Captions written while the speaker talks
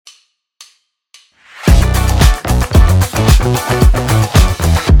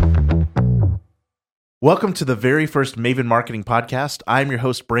Welcome to the very first Maven Marketing Podcast. I'm your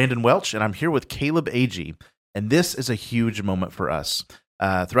host, Brandon Welch, and I'm here with Caleb Agee. And this is a huge moment for us.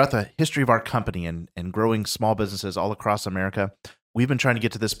 Throughout the history of our company and growing small businesses all across America, we've been trying to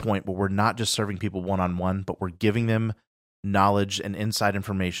get to this point where we're not just serving people one-on-one, but we're giving them knowledge and inside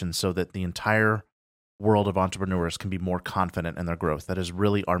information so that the entire world of entrepreneurs can be more confident in their growth. That is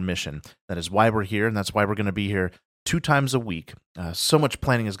really our mission. That is why we're here, and that's why we're going to be here 2 times a week. So much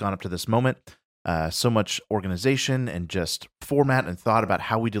planning has gone up to this moment. So much organization and just format and thought about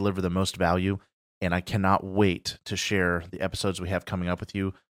how we deliver the most value. And I cannot wait to share the episodes we have coming up with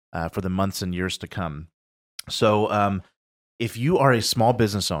you for the months and years to come. So if you are a small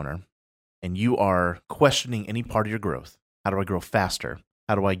business owner and you are questioning any part of your growth, how do I grow faster?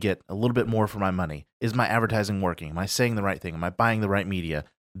 How do I get a little bit more for my money? Is my advertising working? Am I saying the right thing? Am I buying the right media?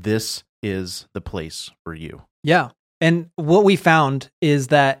 This is the place for you. Yeah. And what we found is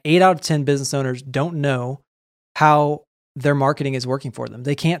that 8 out of 10 business owners don't know how their marketing is working for them.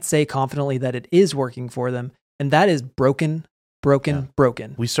 They can't say confidently that it is working for them. And that is broken.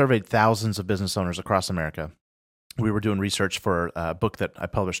 We surveyed thousands of business owners across America. We were doing research for a book that I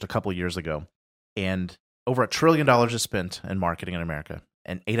published a couple years ago. And over $1 trillion is spent in marketing in America.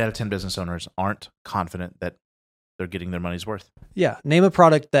 And 8 out of 10 business owners aren't confident that they're getting their money's worth. Yeah. Name a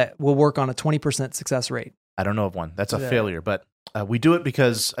product that will work on a 20% success rate. I don't know of one. That's a failure, but we do it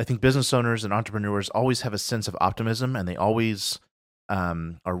because I think business owners and entrepreneurs always have a sense of optimism, and they always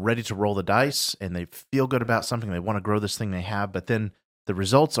are ready to roll the dice, and they feel good about something. They want to grow this thing they have, but then the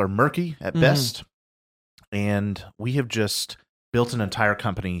results are murky at best, and we have just built an entire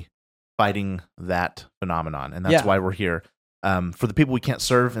company fighting that phenomenon, and that's why we're here. For the people we can't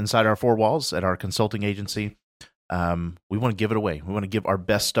serve inside our 4 walls at our consulting agency, we want to give it away. We want to give our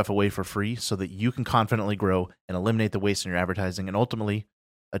best stuff away for free so that you can confidently grow and eliminate the waste in your advertising and ultimately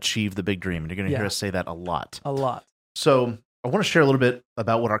achieve the big dream. And you're going to hear us say that a lot. A lot. So I want to share a little bit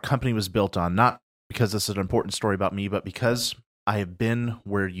about what our company was built on, not because this is an important story about me, but because I have been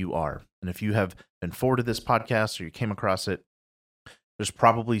where you are. And if you have been forwarded this podcast or you came across it, there's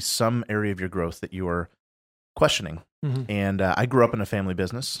probably some area of your growth that you are questioning. And I grew up in a family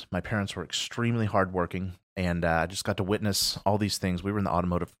business. My parents were extremely hardworking, and I just got to witness all these things. We were in the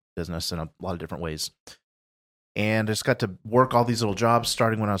automotive business in a lot of different ways. And I just got to work all these little jobs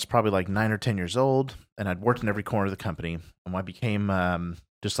starting when I was probably like 9 or 10 years old. And I'd worked in every corner of the company. And when I became,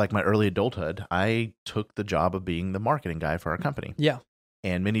 just like my early adulthood, I took the job of being the marketing guy for our company. Yeah.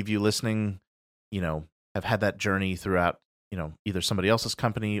 And many of you listening, have had that journey throughout, either somebody else's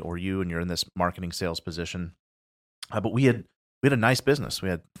company or you, and you're in this marketing sales position. But we had a nice business. We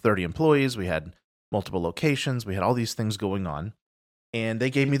had 30 employees. We had multiple locations. We had all these things going on. And they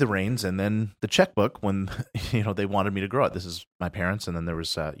gave me the reins and then the checkbook when, they wanted me to grow it. This is my parents. And then there was,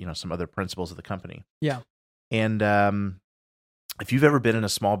 some other principals of the company. Yeah. And if you've ever been in a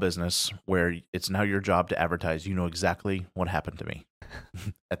small business where it's now your job to advertise, you know exactly what happened to me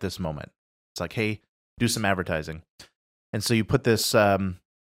at this moment. It's like, hey, do some advertising. And so you put this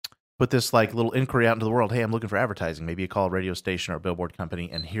like little inquiry out into the world. Hey, I'm looking for advertising. Maybe you call a radio station or a billboard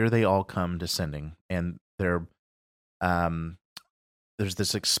company, and here they all come descending. And there's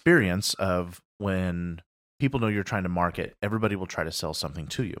this experience of when people know you're trying to market, everybody will try to sell something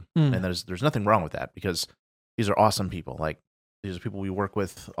to you. And there's nothing wrong with that because these are awesome people. Like these are people we work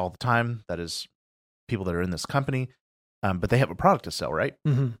with all the time. That is people that are in this company, but they have a product to sell, right?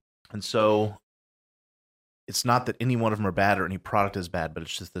 And so it's not that any one of them are bad or any product is bad, but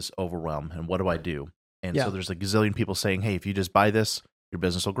it's just this overwhelm. And what do I do? And so there's a gazillion people saying, hey, if you just buy this, your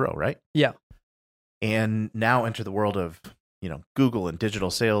business will grow, right? Yeah. And now enter the world of, Google and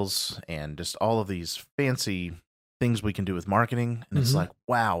digital sales and just all of these fancy things we can do with marketing. And it's like,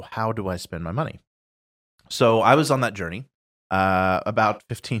 wow, how do I spend my money? So I was on that journey about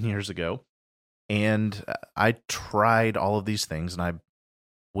 15 years ago, and I tried all of these things, and I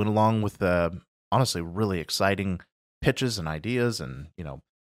went along with honestly really exciting pitches and ideas and,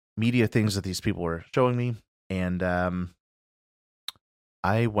 media things that these people were showing me. And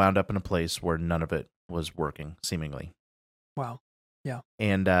I wound up in a place where none of it was working, seemingly. Wow. Yeah.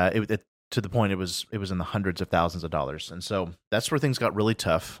 And it to the point it was in the hundreds of thousands of dollars. And so that's where things got really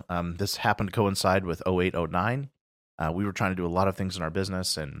tough. This happened to coincide with 08, 09. We were trying to do a lot of things in our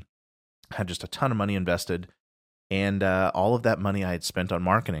business and had just a ton of money invested. And all of that money I had spent on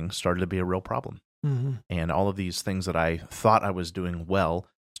marketing started to be a real problem. And all of these things that I thought I was doing well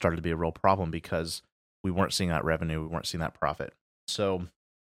started to be a real problem because we weren't seeing that revenue. We weren't seeing that profit. So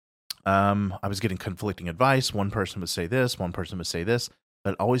I was getting conflicting advice. One person would say this, one person would say this,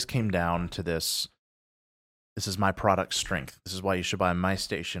 but it always came down to this this is my product strength. This is why you should buy my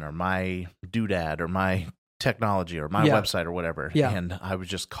station or my doodad or my technology or my website or whatever. Yeah. And I was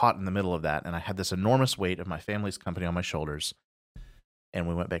just caught in the middle of that. And I had this enormous weight of my family's company on my shoulders, and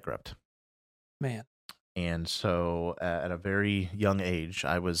we went bankrupt. Man. And so at a very young age,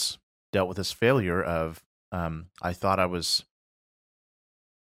 I was dealt with this failure of, I thought I was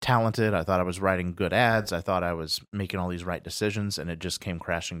talented. I thought I was writing good ads. I thought I was making all these right decisions, and it just came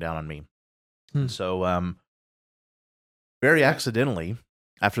crashing down on me. So, very accidentally,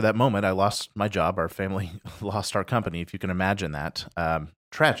 after that moment, I lost my job. Our family lost our company, if you can imagine that.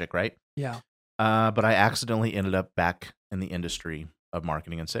 Tragic, right? Yeah. But I accidentally ended up back in the industry of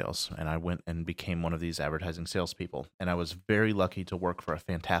marketing and sales, and I went and became one of these advertising salespeople. And I was very lucky to work for a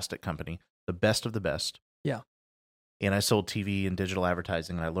fantastic company, the best of the best. Yeah. And I sold TV and digital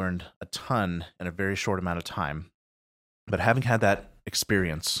advertising, and I learned a ton in a very short amount of time. But having had that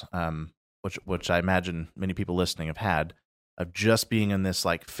experience, which I imagine many people listening have had, of just being in this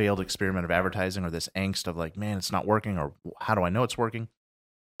like failed experiment of advertising, or this angst of like, man, it's not working, or how do I know it's working?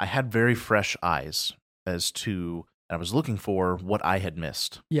 I had very fresh eyes as to, I was looking for what I had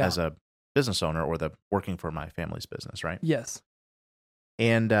missed as a business owner, or the working for my family's business, right? Yes.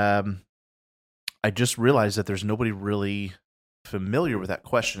 And I just realized that there's nobody really familiar with that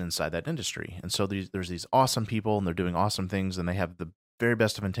question inside that industry. And so there's these awesome people, and they're doing awesome things, and they have the very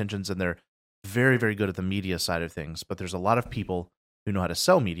best of intentions, and they're very, very good at the media side of things. But there's a lot of people who know how to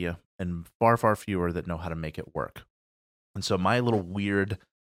sell media, and far, far fewer that know how to make it work. And so my little weird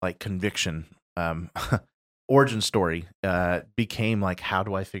like conviction origin story became like, how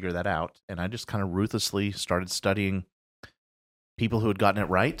do I figure that out? And I just kind of ruthlessly started studying people who had gotten it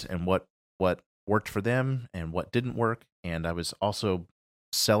right, and what worked for them and what didn't work. And I was also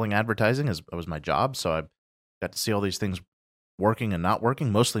selling advertising as it was my job, so I got to see all these things working and not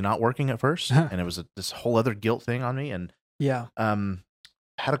working, mostly not working at first. And it was this whole other guilt thing on me. And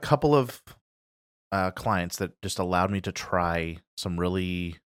had a couple of clients that just allowed me to try some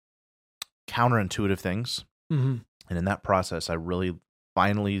really counterintuitive things. Mm-hmm. And in that process, I really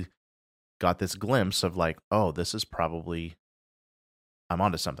finally got this glimpse of like, oh, this is probably, I'm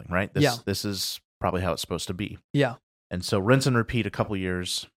onto something, right? This is probably how it's supposed to be. Yeah. And so rinse and repeat a couple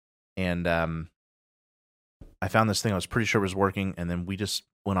years. And I found this thing I was pretty sure was working. And then we just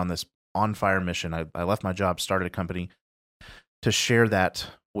went on this on-fire mission. I left my job, started a company to share that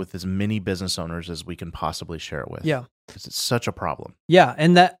with as many business owners as we can possibly share it with. Yeah. Because it's such a problem. Yeah.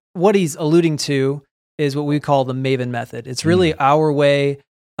 And that what he's alluding to is what we call the Maven method. It's really our way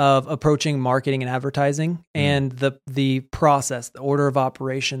of approaching marketing and advertising, and the process, the order of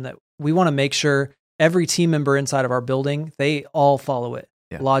operation that we want to make sure every team member inside of our building, they all follow it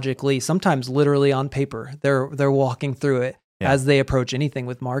logically, sometimes literally on paper. They're walking through it as they approach anything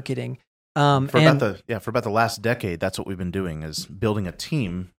with marketing. For about the last decade, that's what we've been doing, is building a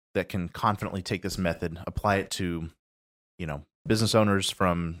team that can confidently take this method, apply it to, business owners,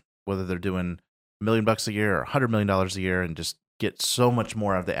 from whether they're doing $1 million a year or $100 million a year, and just get so much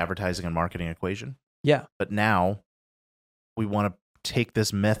more out of the advertising and marketing equation. Yeah. But now we want to take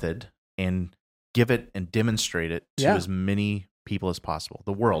this method and give it and demonstrate it to as many people as possible.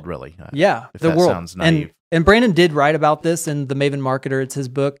 The world, really. If the world sounds naive. And Brandon did write about this in The Maven Marketer. It's his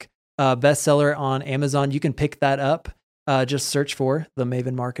book, bestseller on Amazon. You can pick that up. Just search for The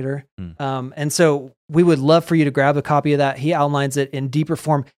Maven Marketer. And so we would love for you to grab a copy of that. He outlines it in deeper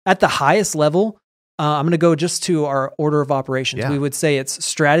form. At the highest level, I'm going to go just to our order of operations. We would say it's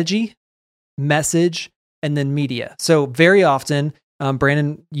strategy, message, and then media. So very often,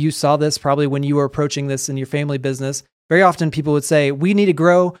 Brandon, you saw this probably when you were approaching this in your family business. Very often people would say, we need to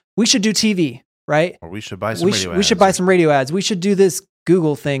grow. We should do TV, right? Or we should buy some radio ads. We should buy some radio ads. We should do this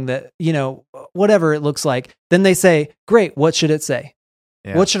Google thing that, whatever it looks like. Then they say, great, what should it say?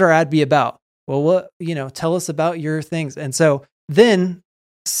 Yeah. What should our ad be about? Well, tell us about your things. And so then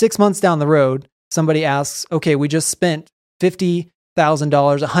 6 months down the road, somebody asks, okay, we just spent $50,000,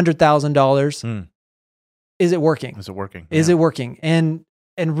 $100,000. Is it working? Is it working? Is it working? And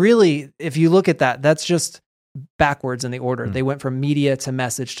really, if you look at that, that's just backwards in the order. They went from media to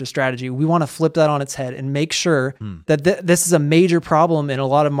message to strategy. We want to flip that on its head and make sure that this is a major problem in a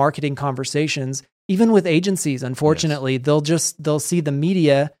lot of marketing conversations, even with agencies. Unfortunately, they'll see the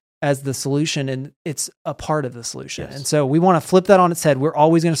media as the solution, and it's a part of the solution. And so we want to flip that on its head. We're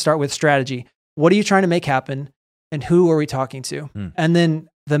always going to start with strategy. What are you trying to make happen? And who are we talking to? And then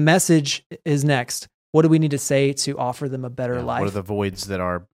the message is next. What do we need to say to offer them a better life? What are the voids that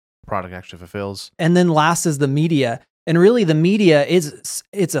our product actually fulfills? And then last is the media. And really the media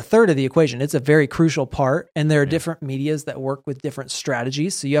it's a third of the equation. It's a very crucial part. And there are different medias that work with different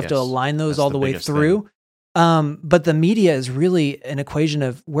strategies. So you have to align those all the way through. But the media is really an equation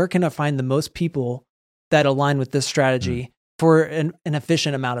of where can I find the most people that align with this strategy for an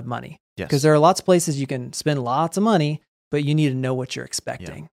efficient amount of money. Yes. Because there are lots of places you can spend lots of money, but you need to know what you're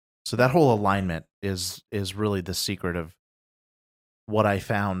expecting. Yeah. So that whole alignment is really the secret of what I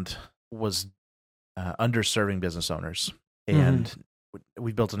found was underserving business owners. And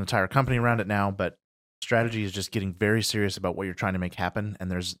we've built an entire company around it now, but strategy is just getting very serious about what you're trying to make happen.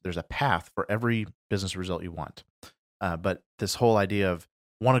 And there's a path for every business result you want. But this whole idea of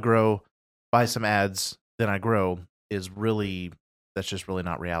want to grow, buy some ads, then I grow that's just really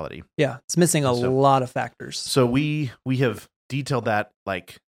not reality. Yeah. It's missing a lot of factors. So we have detailed that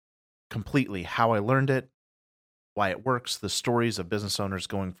like completely, how I learned it, why it works, the stories of business owners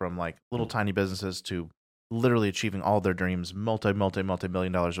going from like little tiny businesses to literally achieving all their dreams,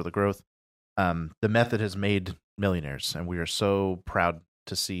 multi-million dollars worth of growth. The method has made millionaires, and we are so proud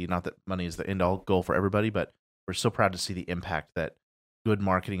to see, not that money is the end all goal for everybody, but we're so proud to see the impact that good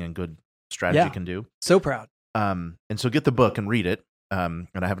marketing and good strategy can do. So proud. And so get the book and read it. And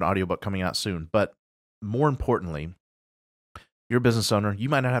I have an audiobook coming out soon. But more importantly, you're a business owner. You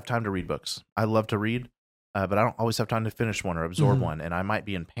might not have time to read books. I love to read, but I don't always have time to finish one or absorb one. And I might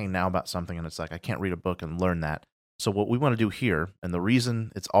be in pain now about something, and it's like I can't read a book and learn that. So what we want to do here, and the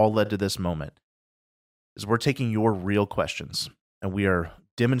reason it's all led to this moment, is we're taking your real questions, and we are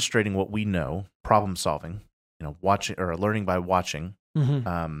demonstrating what we know, problem solving, watching or learning by watching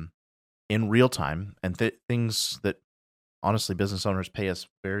in real time, and things that honestly business owners pay us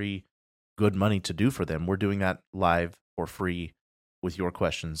very good money to do for them. We're doing that live for free with your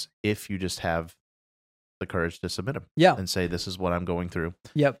questions if you just have the courage to submit them and say, this is what I'm going through.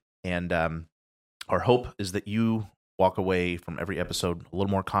 Yep. And our hope is that you walk away from every episode a little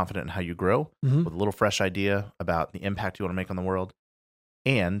more confident in how you grow, with a little fresh idea about the impact you want to make on the world.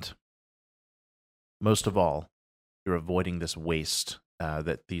 And most of all, you're avoiding this waste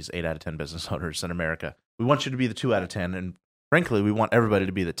that these 8 out of 10 business owners in America. We want you to be the 2 out of 10. And frankly, we want everybody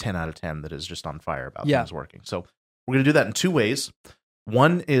to be the 10 out of 10 that is just on fire about things working. So we're going to do that in 2 ways.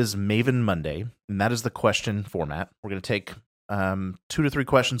 One is Maven Monday, and that is the question format. We're going to take 2 to 3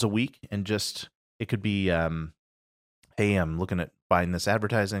 questions a week, and it could be, hey, I'm looking at buying this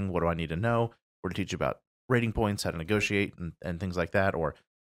advertising. What do I need to know? We're going to teach you about rating points, how to negotiate, and things like that. Or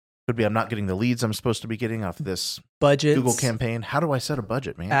could be I'm not getting the leads I'm supposed to be getting off this budget Google campaign. How do I set a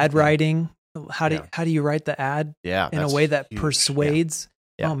budget, man? Ad writing. How do you write the ad in a way that persuades?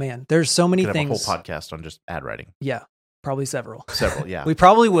 Yeah. Oh man, there's so many things. Have a whole podcast on just ad writing. Yeah, probably several. Yeah. We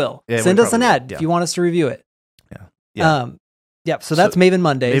probably will. Yeah, Send us an ad if you want us to review it. Yeah. So that's Maven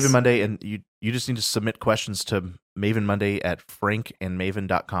Mondays. Maven Monday, and you just need to submit questions to Maven Monday at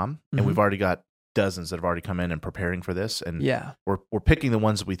frankandmaven.com. And we've already got dozens that have already come in and preparing for this. And we're picking the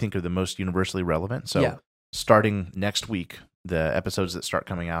ones that we think are the most universally relevant. So starting next week, the episodes that start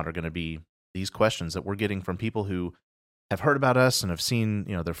coming out are going to be these questions that we're getting from people who have heard about us and have seen,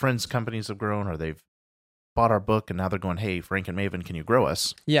 their friends' companies have grown, or they've bought our book and now they're going, hey, Frank and Maven, can you grow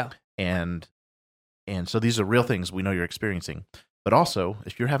us? Yeah. And so these are real things we know you're experiencing. But also,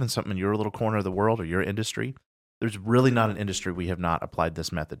 if you're having something in your little corner of the world or your industry, there's really not an industry we have not applied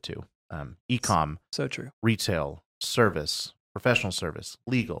this method to. E-com, so true. Retail, service, professional service,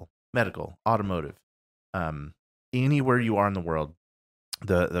 legal, medical, automotive, anywhere you are in the world.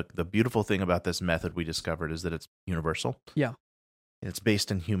 The beautiful thing about this method we discovered is that it's universal. Yeah. It's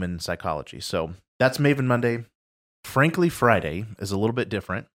based in human psychology. So that's Maven Monday. Frankly, Friday is a little bit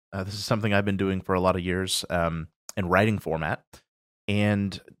different. This is something I've been doing for a lot of years in writing format,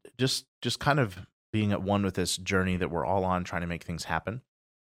 and just kind of being at one with this journey that we're all on, trying to make things happen.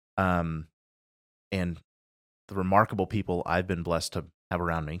 And the remarkable people I've been blessed to have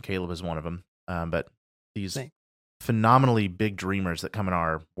around me. Caleb is one of them. But these phenomenally big dreamers that come in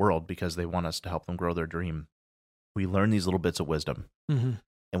our world because they want us to help them grow their dream. We learn these little bits of wisdom, and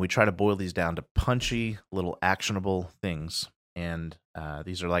we try to boil these down to punchy, little actionable things. And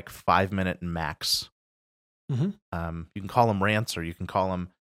these are like 5-minute max. You can call them rants, or you can call them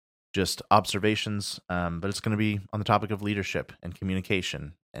just observations, but it's going to be on the topic of leadership and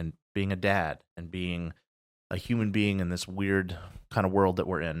communication and being a dad and being a human being in this weird kind of world that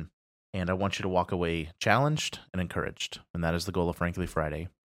we're in. And I want you to walk away challenged and encouraged. And that is the goal of Frankly Friday.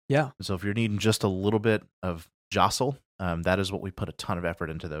 Yeah. And so if you're needing just a little bit of jostle, that is what we put a ton of effort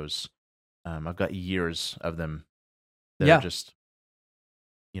into those. I've got years of them that are just,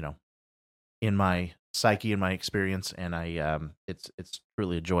 in my psyche and my experience. And it's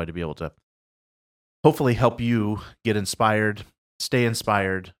truly a joy to be able to hopefully help you get inspired, stay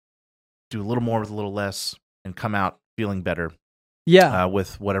inspired, do a little more with a little less, and come out feeling better. Yeah.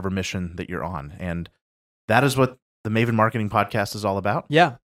 With whatever mission that you're on. And that is what the Maven Marketing Podcast is all about.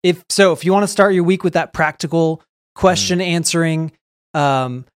 Yeah. If you want to start your week with that practical question answering,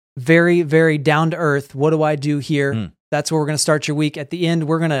 very, very down to earth, what do I do here? That's where we're going to start your week. At the end,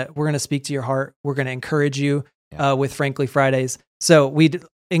 we're going to speak to your heart. We're going to encourage you with Frankly Fridays. So we'd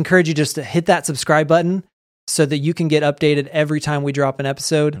encourage you just to hit that subscribe button so that you can get updated every time we drop an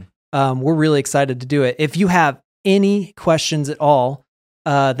episode. We're really excited to do it. If you have any questions at all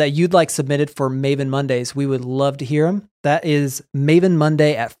that you'd like submitted for Maven Mondays, we would love to hear them. That is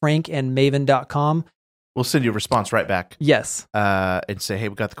mavenmonday@frankandmaven.com. We'll send you a response right back. Yes. And say, hey,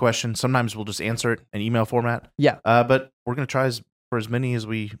 we got the question. Sometimes we'll just answer it in email format. Yeah. But we're going to try for as many as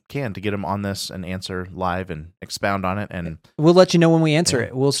we can to get them on this and answer live and expound on it. And we'll let you know when we answer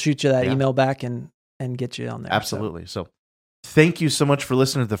it. We'll shoot you that email back and get you on there. Absolutely. So thank you so much for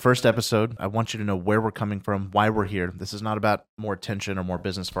listening to the first episode. I want you to know where we're coming from, why we're here. This is not about more attention or more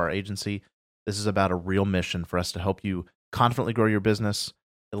business for our agency. This is about a real mission for us to help you confidently grow your business,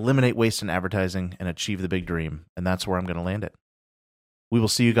 eliminate waste in advertising, and achieve the big dream. And that's where I'm going to land it. We will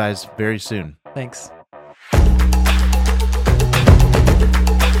see you guys very soon. Thanks.